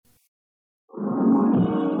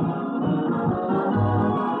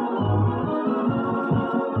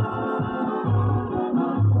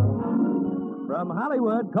From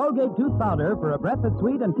Hollywood, Colgate Tooth Powder for a breath that's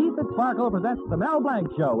sweet and teeth that sparkle presents the Mel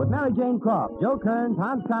Blanc Show with Mary Jane Croft, Joe Kern,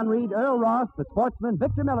 Tom Conread, Earl Ross, the sportsman,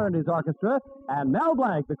 Victor Miller and his orchestra, and Mel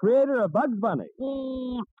Blanc, the creator of Bugs Bunny.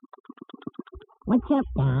 What's up,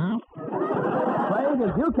 Doc? Playing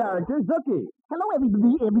his new character, Zookie. Hello,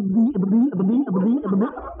 everybody.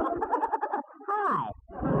 Hi.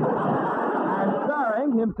 And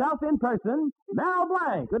starring himself in person, Mel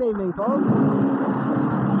Blanc. Good evening, folks.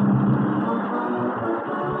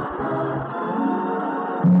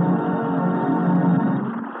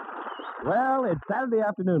 Well, it's Saturday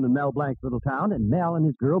afternoon in Mel Blanc's little town, and Mel and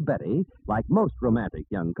his girl Betty, like most romantic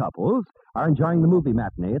young couples, are enjoying the movie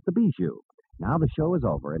matinee at the Bijou. Now the show is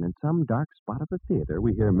over, and in some dark spot of the theater,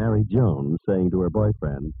 we hear Mary Jones saying to her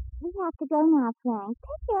boyfriend, "We have to go now, Frank.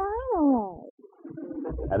 Take your arm away."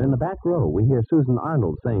 And in the back row, we hear Susan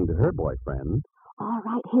Arnold saying to her boyfriend, "All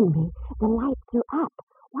right, Henry. The lights are up.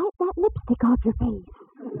 Wipe that lipstick off your face."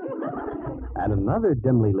 At another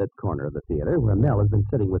dimly lit corner of the theater, where Mel has been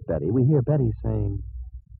sitting with Betty, we hear Betty saying,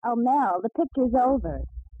 "Oh, Mel, the picture's over.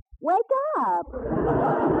 Wake up."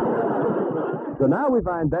 So now we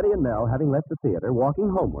find Betty and Mel, having left the theater, walking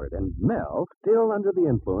homeward, and Mel, still under the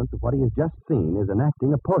influence of what he has just seen, is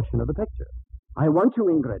enacting a portion of the picture. "I want you,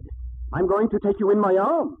 Ingrid. I'm going to take you in my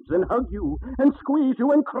arms and hug you and squeeze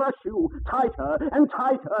you and crush you tighter and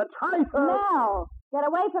tighter, tighter." Mel, get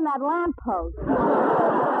away from that lamppost.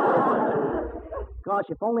 Gosh,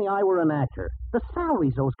 if only I were an actor. The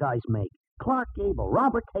salaries those guys make. Clark Gable,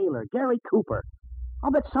 Robert Taylor, Gary Cooper.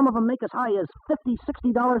 I'll bet some of them make as high as $50,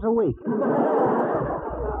 $60 a week. Darling,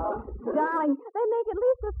 they make at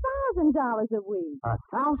least $1,000 a week.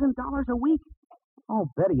 $1,000 a week? Oh,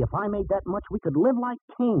 Betty, if I made that much, we could live like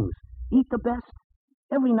kings. Eat the best.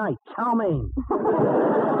 Every night, chow mein.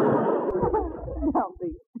 Don't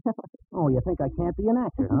be silly. Oh, you think I can't be an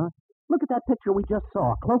actor, huh? Look at that picture we just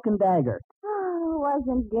saw, Cloak and Dagger. Oh,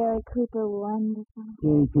 wasn't Gary Cooper wonderful?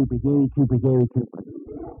 Gary Cooper, Gary Cooper, Gary Cooper.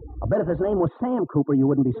 I bet if his name was Sam Cooper, you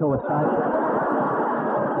wouldn't be so excited.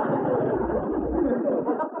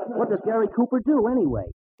 What does Gary Cooper do,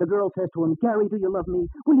 anyway? The girl says to him, "Gary, do you love me?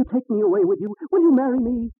 Will you take me away with you? Will you marry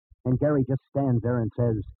me?" And Gary just stands there and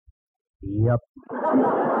says, "Yep."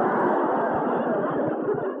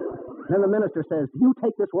 Then the minister says, "Do you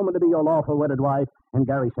take this woman to be your lawful wedded wife?" And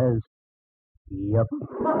Gary says, "Yep."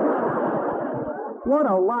 What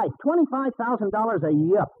a life. $25,000 a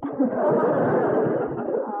yep.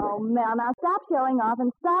 Oh, Mel, now stop showing off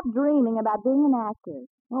and stop dreaming about being an actor.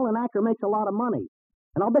 Well, an actor makes a lot of money.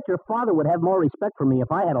 And I'll bet your father would have more respect for me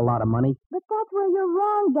if I had a lot of money. But that's where you're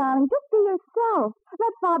wrong, darling. Just be yourself.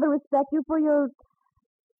 Let Father respect you for your...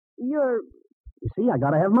 You see, I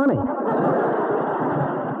gotta have money.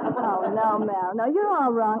 Oh, no, Mel. No, you're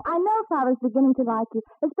all wrong. I know Father's beginning to like you,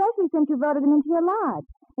 especially since you voted him into your lodge.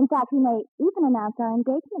 In fact, he may even announce our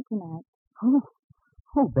engagement tonight.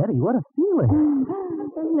 Oh, Betty, what a feeling.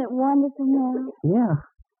 Isn't it wonderful, Mel? Yeah.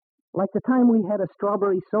 Like the time we had a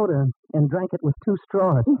strawberry soda and drank it with 2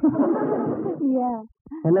 straws. Yeah.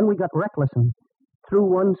 And then we got reckless and threw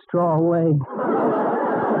 1 straw away.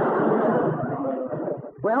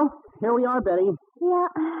 Well, here we are, Betty. Yeah,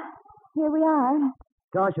 here we are.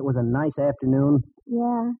 Gosh, it was a nice afternoon.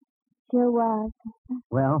 Yeah, sure was.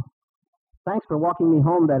 Well, thanks for walking me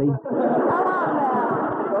home, Betty. Come on,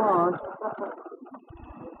 Mel. So long.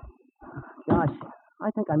 Gosh,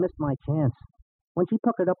 I think I missed my chance. When she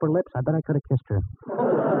puckered up her lips, I bet I could have kissed her.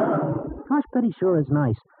 Gosh, Betty sure is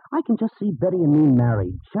nice. I can just see Betty and me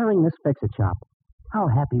married, sharing this fix-a-chop. How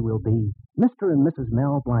happy we'll be, Mr. and Mrs.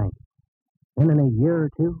 Mel Blanc. Then in a year or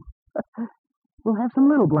two, we'll have some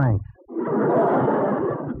little Blancs.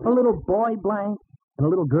 A little boy Blanc and a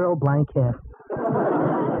little girl Blankette.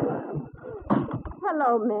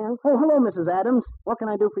 Hello, Mel. Oh, hello, Mrs. Adams. What can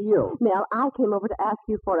I do for you? Mel, I came over to ask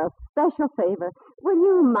you for a special favor. Will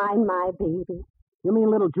you mind my baby? You mean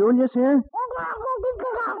little Julius here?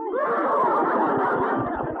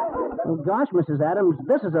 Oh, gosh, Mrs. Adams,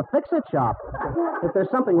 this is a fix-it-shop. If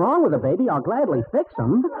there's something wrong with the baby, I'll gladly fix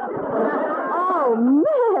him. Oh,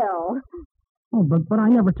 Mel! Oh, but I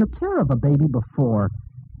never took care of a baby before.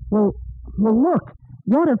 Well, look.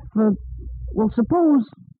 What if, suppose...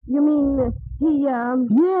 You mean he, Yeah.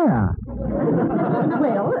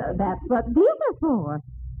 Well, that's what these are for.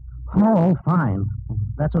 Oh, fine.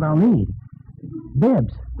 That's what I'll need.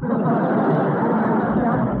 Bibs.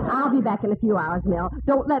 I'll be back in a few hours, Mel.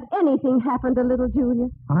 Don't let anything happen to little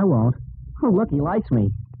Julius. I won't. Oh, look, he likes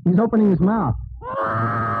me. He's opening his mouth.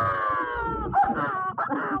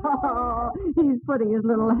 Oh, he's putting his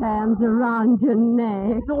little hands around your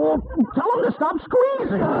neck. Oh, tell him to stop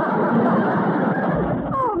squeezing.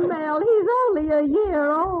 Oh, Mel, he's only a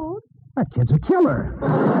year old. That kid's a killer.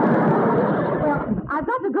 Well, I've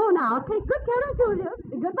got to go now. Take good care of Julius.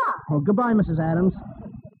 Goodbye. Oh, goodbye, Mrs. Adams.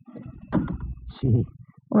 Gee,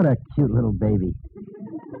 what a cute little baby.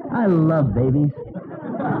 I love babies.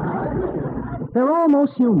 They're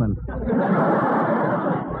almost human.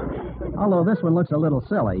 Although this one looks a little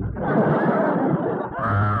silly.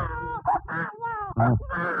 Oh,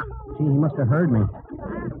 gee, he must have heard me.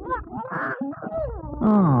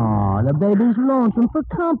 Oh, the baby's lonesome for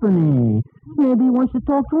company. Maybe he wants to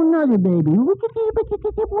talk to another baby.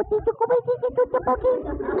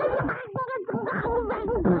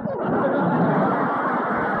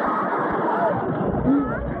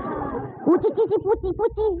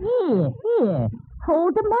 Here.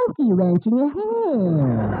 Hold the monkey wrench in your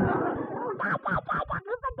hand.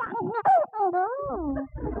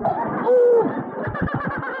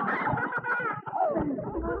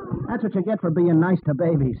 That's what you get for being nice to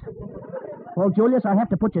babies. Well, Julius, I have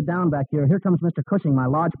to put you down back here. Here comes Mr. Cushing, my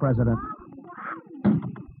lodge president.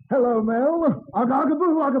 Hello, Mel.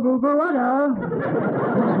 Ugga-ugga-boo,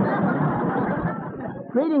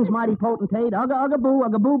 Greetings, mighty potentate. Ugga-ugga-boo,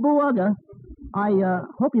 ugga-boo-boo, ugga. I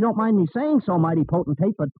hope you don't mind me saying so, mighty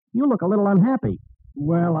potentate, but you look a little unhappy.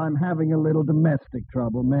 Well, I'm having a little domestic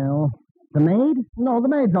trouble, Mel. The maid? No, the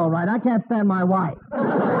maid's all right. I can't stand my wife.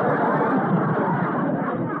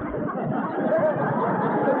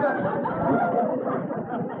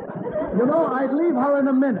 You know, I'd leave her in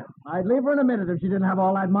a minute. I'd leave her in a minute if she didn't have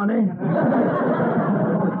all that money.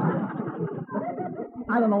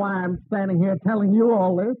 I don't know why I'm standing here telling you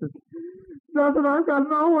all this. It's just that I've got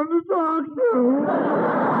no one to talk to.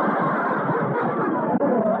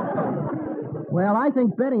 Well, I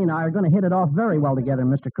think Betty and I are going to hit it off very well together,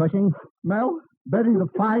 Mr. Cushing. Mel, Betty's a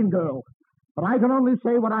fine girl. But I can only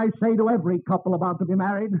say what I say to every couple about to be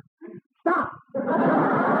married. Stop!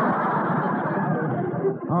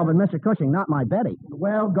 Oh, but Mr. Cushing, not my Betty.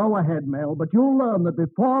 Well, go ahead, Mel, but you'll learn that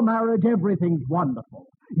before marriage, everything's wonderful.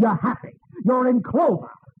 You're happy. You're in clover.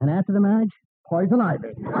 And after the marriage? Poison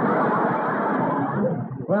ivy.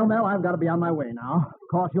 Well, Mel, I've got to be on my way now. Of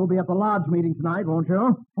course, you'll be at the lodge meeting tonight, won't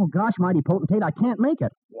you? Oh, gosh, mighty potentate, I can't make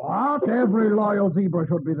it. What? Every loyal zebra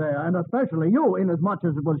should be there, and especially you, inasmuch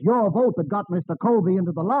as it was your vote that got Mr. Colby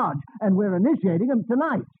into the lodge, and we're initiating him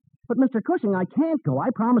tonight. But, Mr. Cushing, I can't go.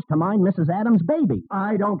 I promised to mind Mrs. Adams' baby.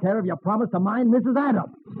 I don't care if you promise to mind Mrs.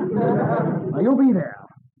 Adams. Now, you'll be there.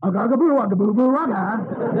 Ugga-ugga-boo, ugga-boo-boo, ugga.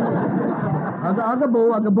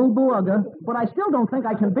 Ugga-ugga-boo, ugga-boo-boo, ugga. But I still don't think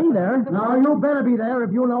I can be there. No, you better be there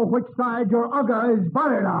if you know which side your ugga is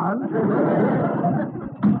buttered on.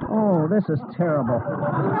 Oh, this is terrible.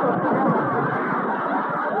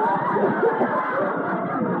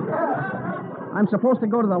 I'm supposed to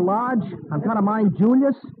go to the lodge. I've got to mind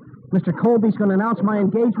Julius. Mr. Colby's going to announce my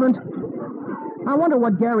engagement. I wonder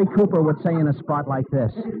what Gary Cooper would say in a spot like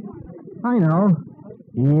this. I know.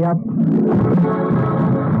 Yep.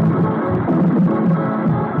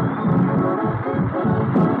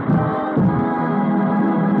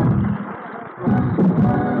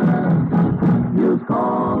 Use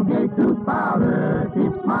Colgate tooth powder,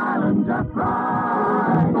 keep smiling just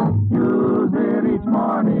right. Use it each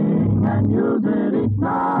morning and use it each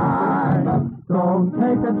night. Don't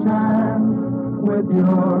take a chance with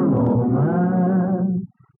your romance.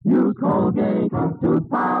 Use Colgate tooth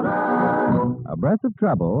powder. A breath of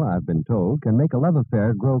trouble, I've been told, can make a love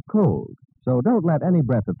affair grow cold. So don't let any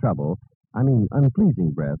breath of trouble,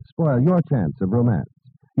 unpleasing breath, spoil your chance of romance.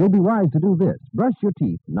 You'll be wise to do this. Brush your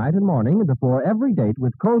teeth night and morning and before every date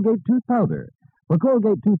with Colgate tooth powder. For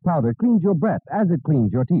Colgate tooth powder cleans your breath as it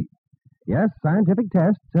cleans your teeth. Yes, scientific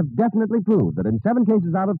tests have definitely proved that in 7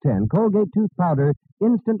 cases out of 10, Colgate tooth powder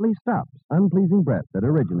instantly stops unpleasing breath that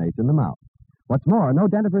originates in the mouth. What's more, no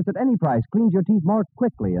dentifrice at any price cleans your teeth more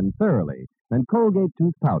quickly and thoroughly than Colgate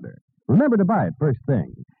tooth powder. Remember to buy it first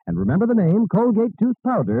thing. And remember the name Colgate tooth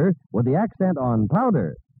powder with the accent on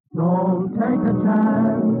powder. Don't take a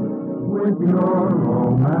chance with your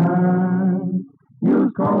romance.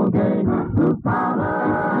 Use Colgate tooth powder.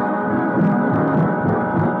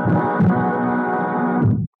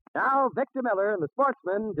 Now, Victor Miller and the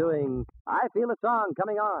Sportsmen doing I Feel a Song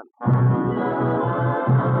Coming On.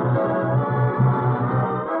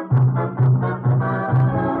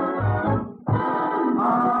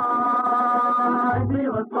 I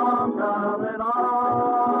feel a song coming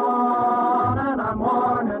on, and I'm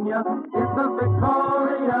warning you, it's a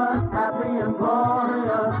victorious, happy and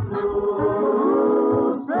glorious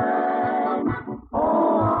blues sing.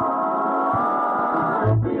 Oh,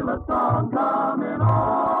 I feel a a song coming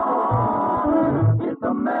on. It's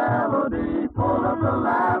a melody full of the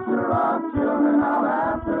laughter of children out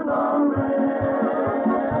after the rain.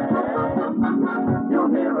 You'll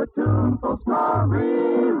hear a tune so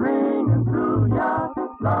starry ringing through ya,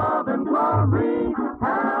 love and glory,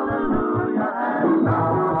 hallelujah. And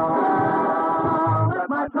now that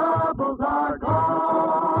my troubles are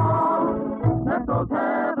gone, let those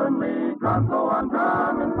heavenly drums go on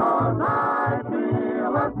drumming, 'cause I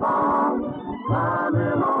feel a song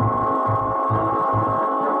coming on.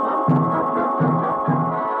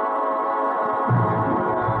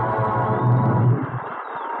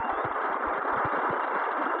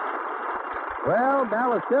 Well,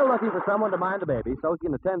 Mel is still looking for someone to mind the baby so he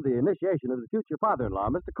can attend the initiation of his future father-in-law,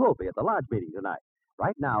 Mr. Colby, at the lodge meeting tonight.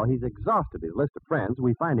 Right now, he's exhausted his list of friends.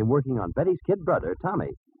 We find him working on Betty's kid brother,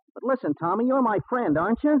 Tommy. But listen, Tommy, you're my friend,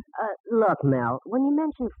 aren't you? Look, Mel, when you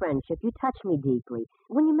mention friendship, you touch me deeply.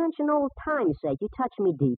 When you mention old times' sake, you touch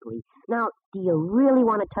me deeply. Now, do you really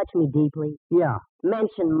want to touch me deeply? Yeah.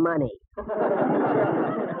 Mention money.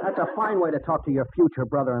 That's a fine way to talk to your future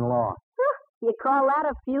brother-in-law. You call that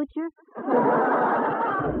a future?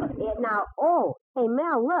 Yeah, now, hey,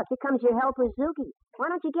 Mel, look, here comes your helper, Zuki. Why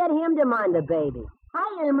don't you get him to mind the baby?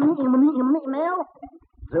 Hi, Mel.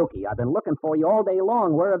 Zuki, I've been looking for you all day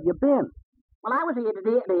long. Where have you been? Well, I was here.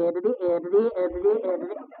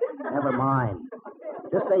 Never mind.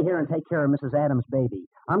 Just stay here and take care of Mrs. Adams' baby.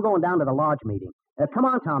 I'm going down to the lodge meeting. Come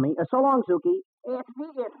on, Tommy. So long, Zuki. What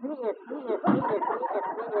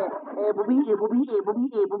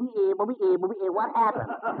happened?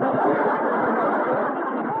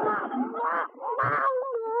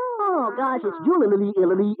 Oh, gosh, it's Julie, a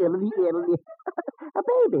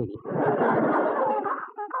baby.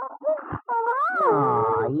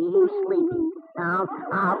 Oh, he's sleepy. I'll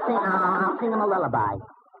sing him a lullaby.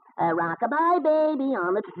 Rock-a-bye baby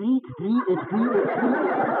on the tree.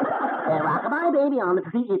 Rock-a-bye baby on the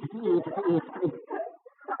tree.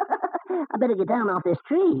 I better get down off this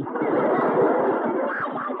tree.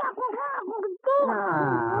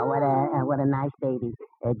 Oh, what a nice baby.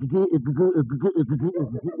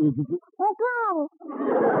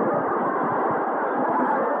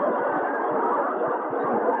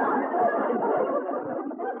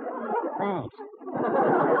 Thanks.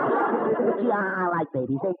 Gee, I like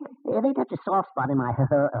babies. They touch a soft spot in my...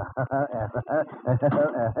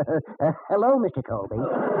 Hello, Mr. Colby.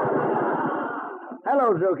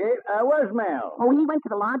 Hello, Zuki. Where's Mel? Oh, he went to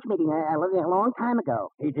the lodge meeting a long time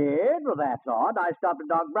ago. He did? Well, that's odd. I stopped at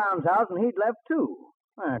Doc Brown's house and he'd left too.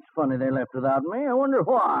 That's funny they left without me. I wonder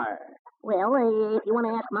why. Well, if you want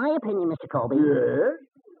to ask my opinion, Mr. Colby... Yes?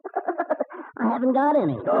 I haven't got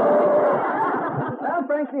any. Well,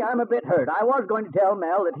 frankly, I'm a bit hurt. I was going to tell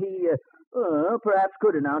Mel that he, perhaps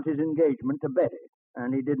could announce his engagement to Betty.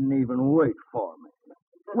 And he didn't even wait for me.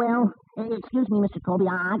 Well, excuse me, Mr. Colby.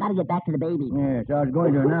 I got to get back to the baby. Yes, I was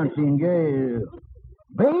going to announce the engagement.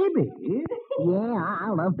 Baby? Yeah, I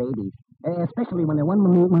love babies. Especially when they're 1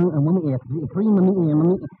 minute, 3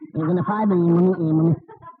 minutes, when they're 5 minutes,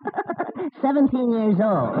 17 years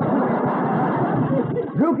old.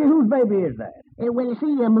 Zuki, whose baby is that? Well, you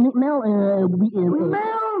see, Mel...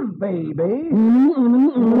 Mel's baby?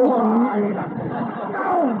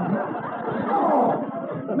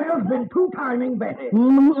 Mel's been two-timing Betty.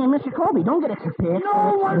 Mr. Colby, don't get excited.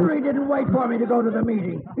 No wonder he didn't wait for me to go to the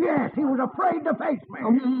meeting. Yes, he was afraid to face me.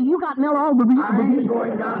 You got Mel all... I'm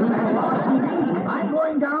going down there. I'm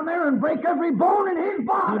going down there and break every bone in his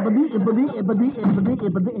body.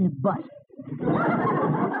 But...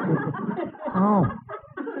 Oh,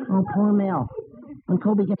 poor Mel. When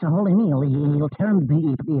Colby gets a hold of me, he'll tear him to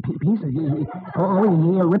pieces.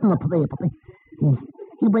 He'll rip him up.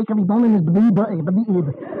 He'll break every bone in his body.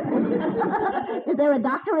 Is there a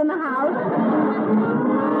doctor in the house?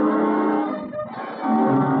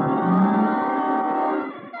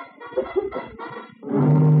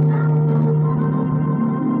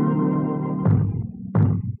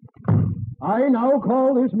 I now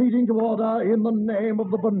call this meeting to order in the name of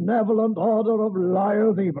the benevolent order of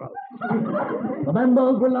Liar Zebras. The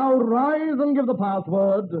members will now rise and give the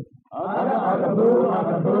password.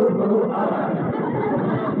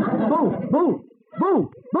 Boo, boo,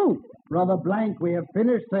 boo. Brother Blanc, we have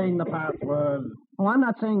finished saying the password. Oh, I'm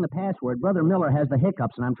not saying the password. Brother Miller has the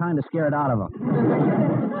hiccups, and I'm trying to scare it out of him.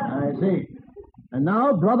 I see. And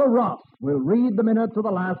now Brother Ross will read the minutes of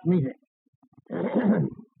the last meeting.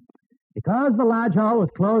 Because the lodge hall was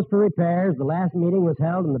closed for repairs, the last meeting was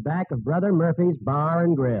held in the back of Brother Murphy's Bar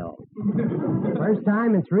and Grill. First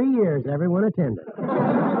time in 3 years everyone attended.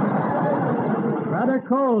 Brother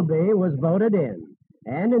Colby was voted in,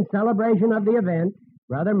 and in celebration of the event,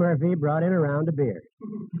 Brother Murphy brought in a round of beer.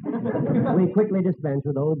 We quickly dispensed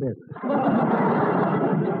with old business.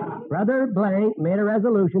 Brother Blanc made a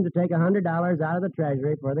resolution to take $100 out of the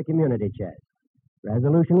treasury for the community chest.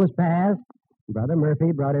 Resolution was passed. Brother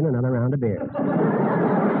Murphy brought in another round of beer.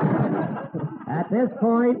 At this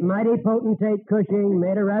point, mighty potentate Cushing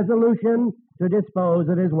made a resolution to dispose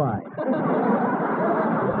of his wife.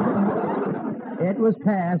 It was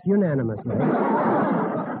passed unanimously.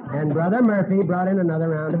 And Brother Murphy brought in another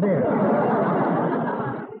round of beer.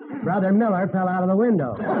 Brother Miller fell out of the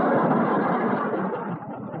window.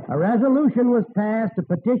 A resolution was passed to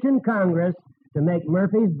petition Congress to make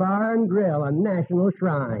Murphy's Bar and Grill a national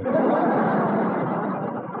shrine.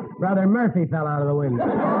 Brother Murphy fell out of the window.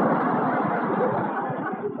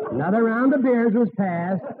 Another round of beers was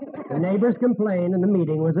passed. The neighbors complained, and the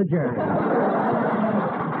meeting was adjourned.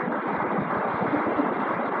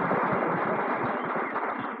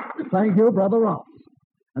 Thank you, Brother Ross.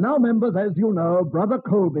 And now, members, as you know, Brother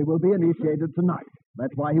Colby will be initiated tonight.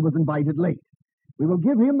 That's why he was invited late. We will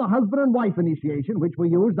give him the husband and wife initiation, which we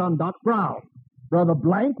used on Doc Brown. Brother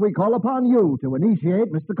Blanc, we call upon you to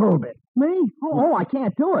initiate Mr. Colby. Me? Oh, I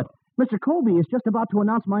can't do it. Mr. Colby is just about to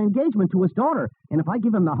announce my engagement to his daughter, and if I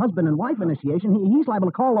give him the husband and wife initiation, he's liable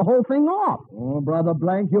to call the whole thing off. Oh, Brother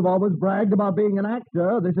Blanc, you've always bragged about being an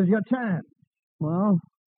actor. This is your chance. Well,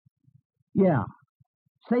 yeah.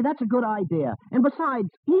 Say, that's a good idea. And besides,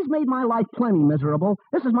 he's made my life plenty miserable.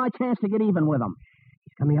 This is my chance to get even with him.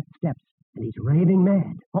 He's coming up the steps, and he's raving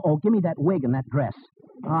mad. Uh-oh, give me that wig and that dress.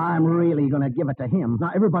 I'm really going to give it to him.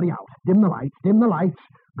 Now, everybody out. Dim the lights, dim the lights.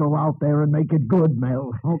 Go out there and make it good,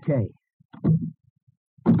 Mel. Okay.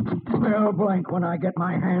 Well, Blanc, when I get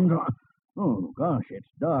my hands on... Oh, gosh, it's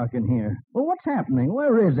dark in here. Well, what's happening?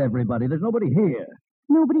 Where is everybody? There's nobody here.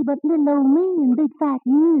 Nobody but little old me and big fat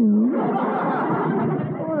you.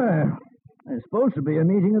 Well, there's supposed to be a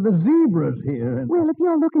meeting of the zebras here. And... Well, if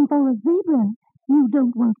you're looking for a zebra, you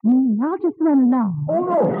don't want me. I'll just run along.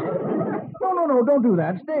 Oh, no, don't do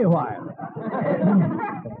that. Stay a while.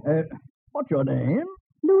 What's your name?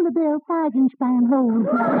 Lulabelle Feigenstein Holmes.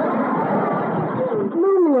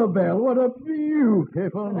 Lulabelle, what a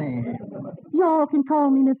beautiful name. Y'all can call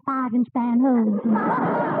me Miss Feigenstein Holmes.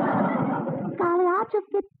 Golly, I just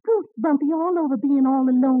get goosebumpy all over being all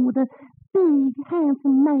alone with a big,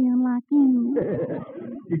 handsome man like you.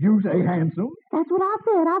 Did you say handsome? That's what I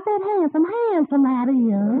said. I said handsome, that is.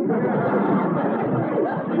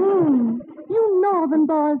 You northern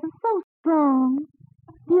boys are so strong.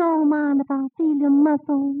 Do you all mind if I feel your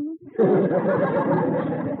muscles?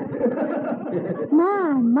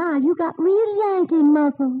 My, you got real Yankee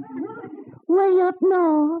muscles. Way up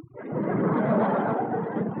north.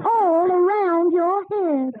 All around your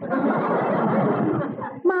head.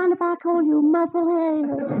 Mind if I call you Musclehead?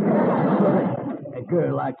 A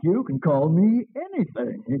girl like you can call me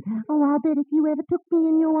anything. Oh, I bet if you ever took me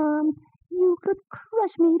in your arms, you could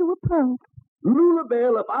crush me to a pulp.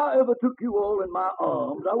 Lulabelle, if I ever took you all in my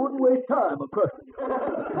arms, I wouldn't waste time a crushing you.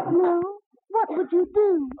 No? What would you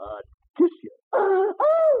do? I'd kiss you.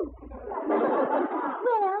 Oh!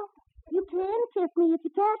 Well, you can kiss me if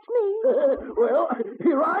you catch me. Well,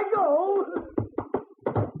 here I go.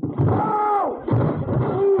 Oh!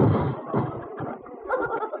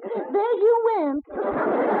 There you went.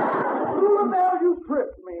 Lulabelle, you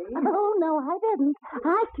tripped me. Oh, no, I didn't.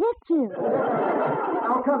 I kicked you.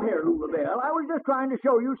 Now, come here, Lulabelle. I was just trying to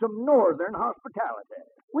show you some northern hospitality.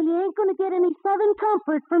 Well, you ain't going to get any southern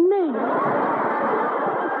comfort from me.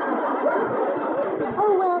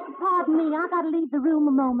 Oh, well, pardon me. I got to leave the room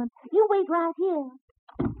a moment. You wait right here.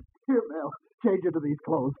 Here, Mel. Change into these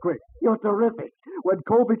clothes, quick. You're terrific. When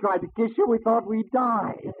Colby tried to kiss you, we thought we'd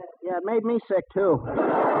die. Yeah, it made me sick, too.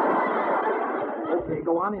 Okay,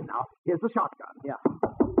 go on in now. Here's the shotgun. Yeah.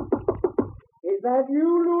 Is that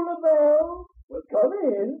you, Lulabelle? Well, come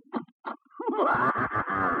in.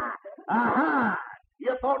 Aha!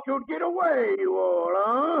 You thought you'd get away, you all,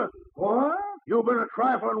 huh? What? You've been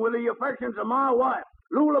trifling with the affections of my wife,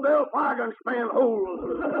 Lulabelle Feigenstein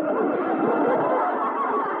Holmes.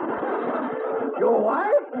 Your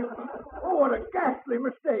wife? Oh, what a ghastly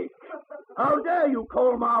mistake. How dare you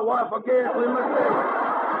call my wife a ghastly mistake?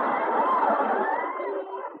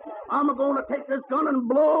 I'm going to take this gun and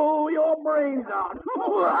blow your brains out.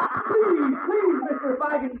 Please, Mr.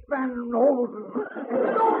 Feigenstein Holmes.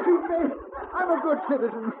 Don't shoot me. I'm a good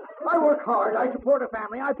citizen. I work hard. I support a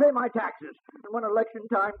family. I pay my taxes. And when election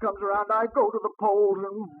time comes around, I go to the polls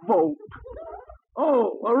and vote.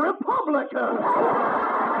 Oh, a Republican.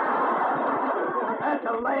 That's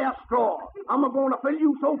a last straw. I'm going to fill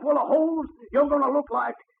you so full of holes, you're going to look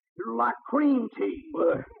like cream cheese.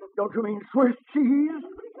 Don't you mean Swiss cheese?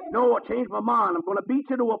 No, I changed my mind. I'm going to beat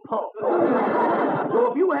you to a pulp.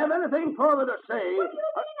 So if you have anything further to say... What do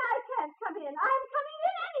you mean I can't come in? I'm coming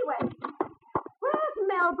in anyway. Where's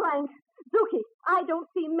Mel Blanc? Zuki, I don't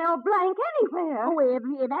see Mel Blanc anywhere.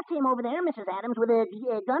 Oh, that's him over there, Mrs. Adams, with a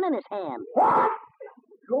gun in his hand. What?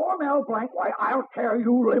 You're Mel Blanc? Why, I'll tear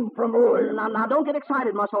you limb from limb. Now, don't get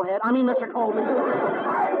excited, Musclehead. I mean, Mr. Colby.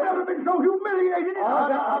 I've never been so humiliated.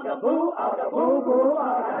 Boo, boo.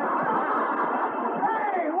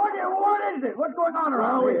 Hey, what is it? What's going on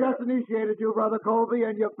around here? We just initiated you, Brother Colby,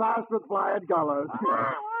 and you passed with flying colors.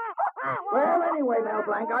 Well, anyway, Mel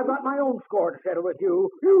Blanc, I've got my own score to settle with you.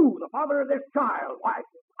 You, the father of this child. Why,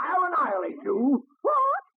 I'll annihilate you.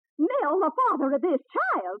 What? Mel, the father of this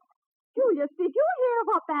child? Julius, did you hear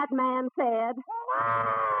what that man said?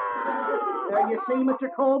 There you see, Mr.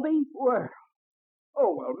 Colby? Well,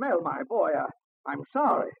 Mel, my boy, I'm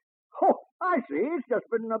sorry. Oh, I see. It's just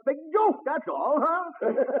been a big joke, that's all, huh?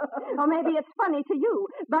 Or maybe it's funny to you,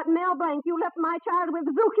 but Mel Blanc, you left my child with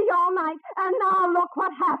Zuki all night, and now look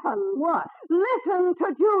what happened. What? Listen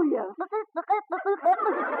to Julius.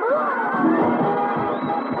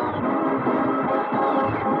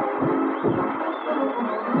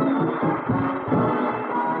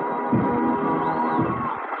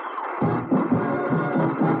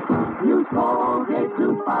 Use Colgate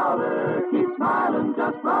tooth powder, keep smiling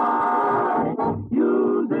just right.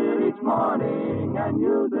 Use it each morning and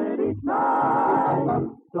use it each night.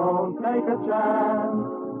 Don't take a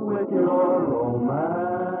chance with your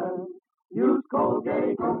romance. Use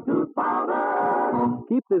Colgate tooth powder.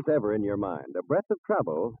 Keep this ever in your mind. A breath of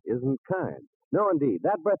trouble isn't kind. No, indeed.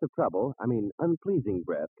 That breath of trouble, unpleasing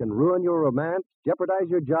breath, can ruin your romance, jeopardize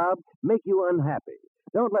your job, make you unhappy.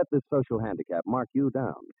 Don't let this social handicap mark you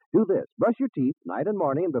down. Do this. Brush your teeth night and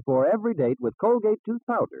morning and before every date with Colgate tooth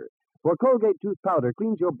powder. For Colgate tooth powder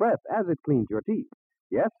cleans your breath as it cleans your teeth.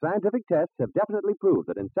 Yes, scientific tests have definitely proved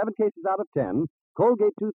that in 7 cases out of 10,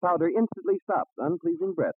 Colgate tooth powder instantly stops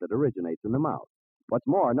unpleasing breath that originates in the mouth. What's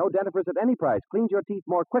more, no dentifrice at any price cleans your teeth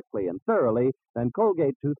more quickly and thoroughly than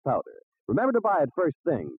Colgate tooth powder. Remember to buy it first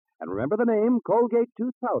thing. And remember the name Colgate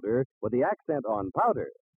tooth powder with the accent on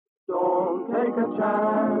powder. Don't take a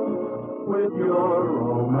chance with your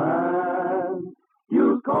romance.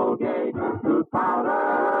 Use Colgate tooth powder.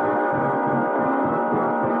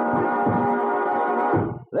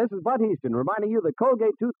 This is Bud Easton reminding you that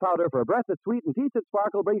Colgate tooth powder for a breath that's sweet and teeth that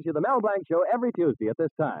sparkle brings you the Mel Blanc Show every Tuesday at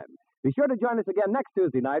this time. Be sure to join us again next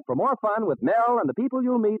Tuesday night for more fun with Mel and the people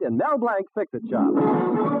you'll meet in Mel Blanc's Fix-It Shop.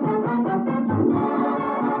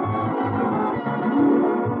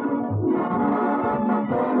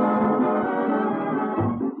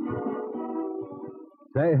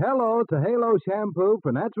 Say hello to Halo Shampoo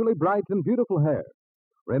for naturally bright and beautiful hair.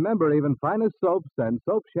 Remember, even finest soaps and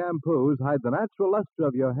soap shampoos hide the natural luster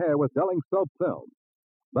of your hair with dulling soap film.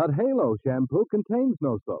 But Halo Shampoo contains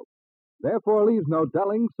no soap, therefore leaves no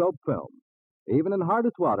dulling soap film. Even in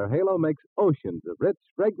hardest water, Halo makes oceans of rich,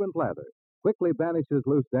 fragrant lather, quickly banishes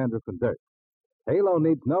loose dandruff and dirt. Halo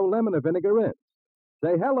needs no lemon or vinegar rinse.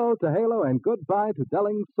 Say hello to Halo and goodbye to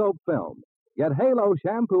dulling soap film. Get Halo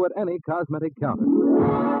Shampoo at any cosmetic counter.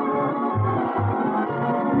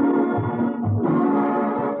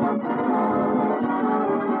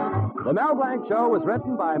 The Mel Blanc Show was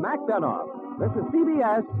written by Mac Benoff. This is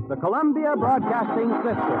CBS, the Columbia Broadcasting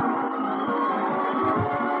System.